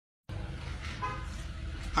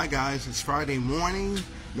Hi guys, it's Friday morning,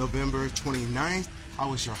 November 29th.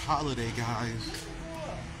 How was your holiday, guys?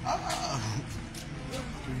 How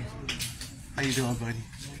you doing, buddy?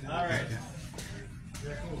 All right.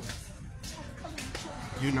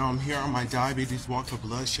 You know I'm here on my diabetes walk for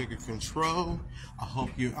blood sugar control. I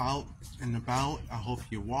hope you're out and about. I hope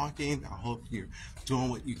you're walking. I hope you're doing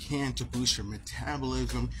what you can to boost your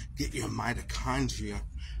metabolism, get your mitochondria,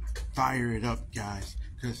 fire it up, guys,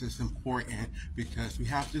 because it's important, because we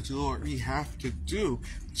have to do what we have to do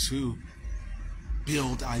to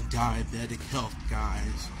build our diabetic health,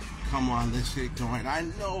 guys. Come on, let's get going. I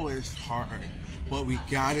know it's hard, but we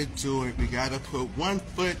gotta do it. We gotta put one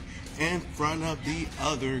foot in front of the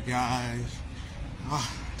other, guys.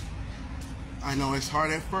 I know it's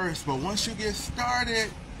hard at first, but once you get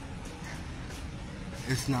started,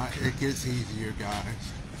 it gets easier,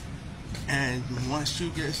 guys. And once you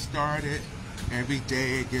get started, every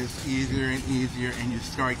day it gets easier and easier, and you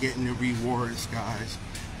start getting the rewards, guys.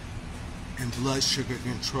 And blood sugar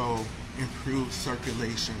control, improved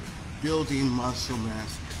circulation, building muscle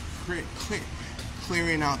mass,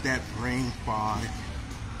 clearing out that brain fog,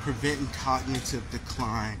 preventing cognitive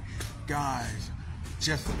decline. Guys,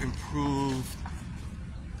 just improved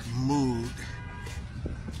mood,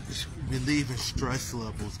 relieving stress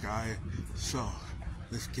levels, guys. So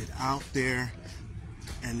let's get out there.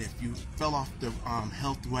 And if you fell off the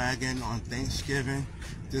health wagon on Thanksgiving,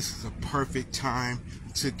 this is a perfect time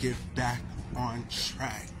to get back on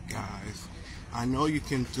track, guys. I know you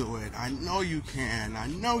can do it. I know you can. I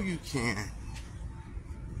know you can.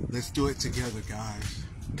 Let's do it together, guys.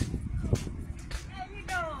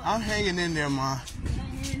 I'm hanging in there, Ma.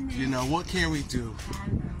 You know, what can we do?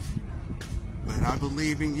 But I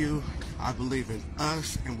believe in you. I believe in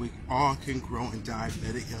us, and we all can grow in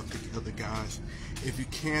diabetic health together, guys. If you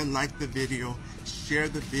can, like the video, share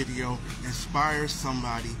the video, inspire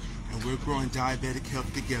somebody, and we're growing diabetic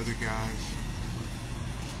health together, guys.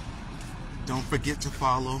 Don't forget to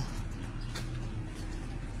follow.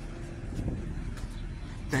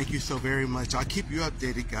 Thank you so very much. I'll keep you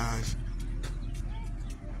updated, guys.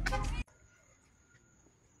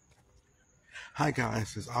 Hi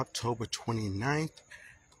guys, it's October 29th,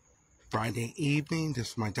 Friday evening.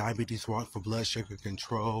 This is my diabetes walk for blood sugar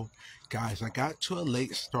control. Guys, I got to a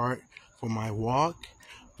late start for my walk,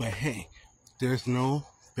 but hey, there's no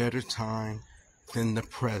better time than the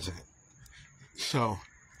present. So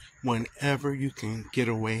whenever you can get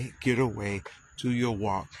away, do your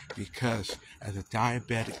walk, because as a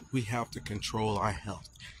diabetic, we have to control our health.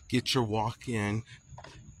 Get your walk in.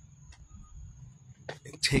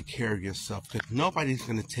 Take care of yourself, because nobody's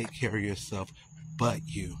going to take care of yourself but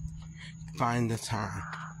you. Find the time.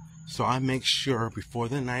 So I make sure before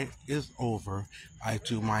the night is over, I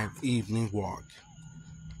do my evening walk.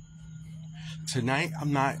 Tonight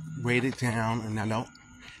I'm not weighted down, and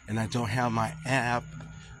I don't have my app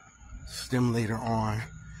stimulator on,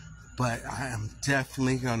 but I am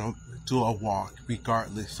definitely gonna do a walk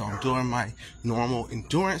regardless. So I'm doing my normal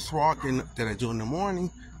endurance walking that I do in the morning.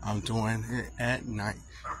 I'm doing it at night,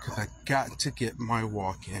 because I got to get my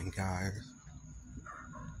walk in, guys.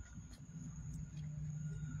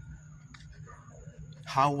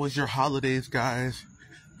 How was your holidays, guys?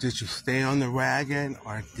 Did you stay on the wagon,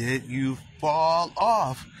 or did you fall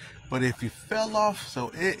off? But if you fell off, so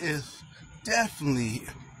it is definitely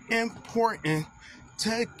important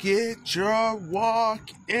to get your walk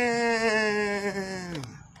in.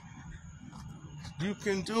 You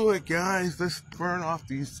can do it, guys. Let's burn off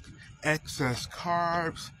these excess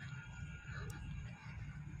carbs.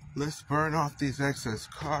 Let's burn off these excess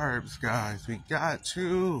carbs, guys. We got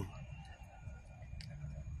to.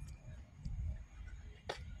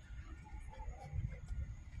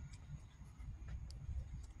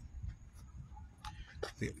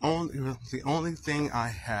 The only thing I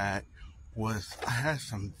had was, I had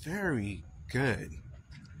some very good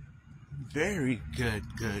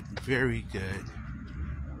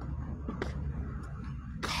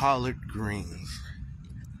collard greens,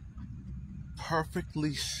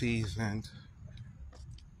 perfectly seasoned,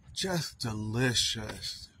 just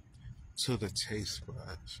delicious to the taste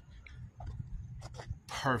buds.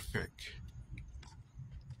 Perfect.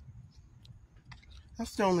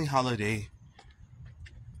 That's the only holiday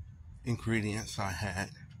ingredients I had.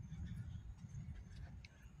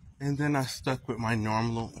 And then I stuck with my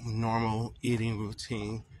normal eating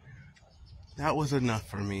routine. That was enough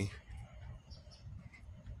for me.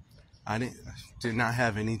 I did not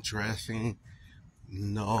have any dressing,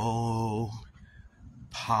 no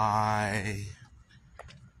pie,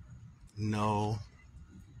 no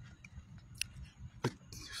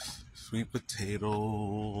sweet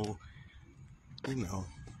potato, you know,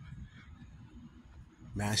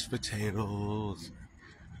 mashed potatoes,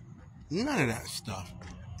 none of that stuff.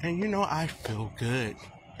 And you know, I feel good.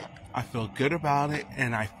 I feel good about it,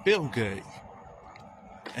 and I feel good.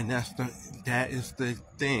 And that is the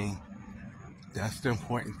thing. That's the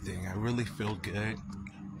important thing. I really feel good.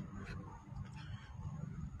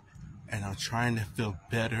 And I'm trying to feel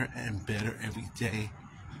better and better every day.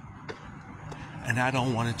 And I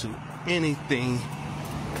don't want to do anything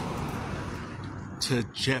to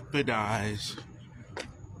jeopardize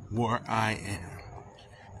where I am.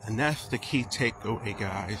 And that's the key takeaway,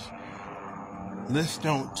 guys. Let's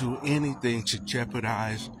don't do anything to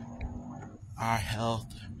jeopardize our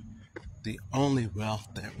health, the only wealth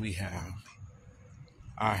that we have,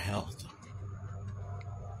 our health.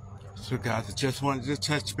 So guys, I just wanted to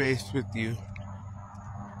touch base with you,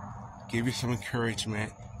 give you some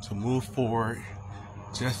encouragement to move forward.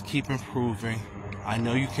 Just keep improving. I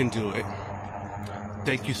know you can do it.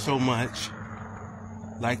 Thank you so much.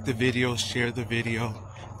 Like the video, share the video,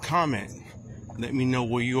 comment. Let me know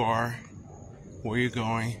where you are, where you're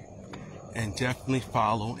going, and definitely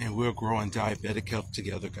follow, and we'll grow in diabetic health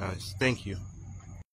together, guys. Thank you.